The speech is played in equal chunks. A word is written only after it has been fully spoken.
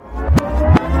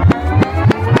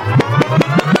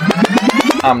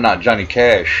I'm not Johnny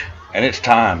Cash, and it's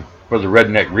time for the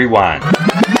Redneck Rewind.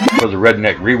 For the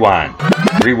Redneck Rewind.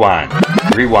 Rewind.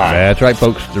 That's right,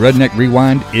 folks. The Redneck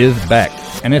Rewind is back,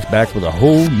 and it's back with a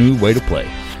whole new way to play.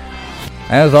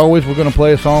 As always, we're going to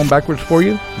play a song backwards for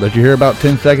you, let you hear about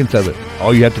 10 seconds of it.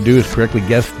 All you have to do is correctly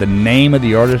guess the name of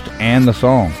the artist and the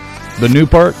song. The new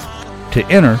part, to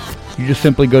enter, you just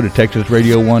simply go to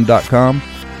TexasRadio1.com,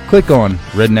 click on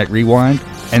Redneck Rewind,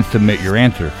 and submit your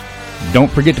answer. Don't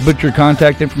forget to put your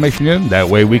contact information in, that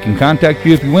way we can contact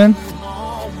you if you win.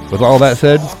 With all that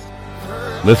said,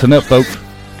 listen up, folks,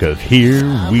 because here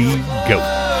we go.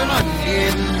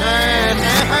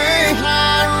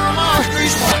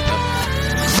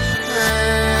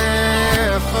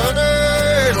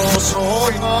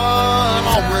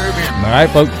 Alright,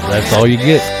 folks, that's all you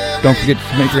get. Don't forget to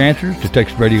submit your answers to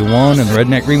Texas Radio 1 and the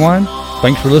Redneck Rewind.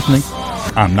 Thanks for listening.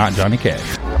 I'm not Johnny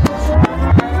Cash.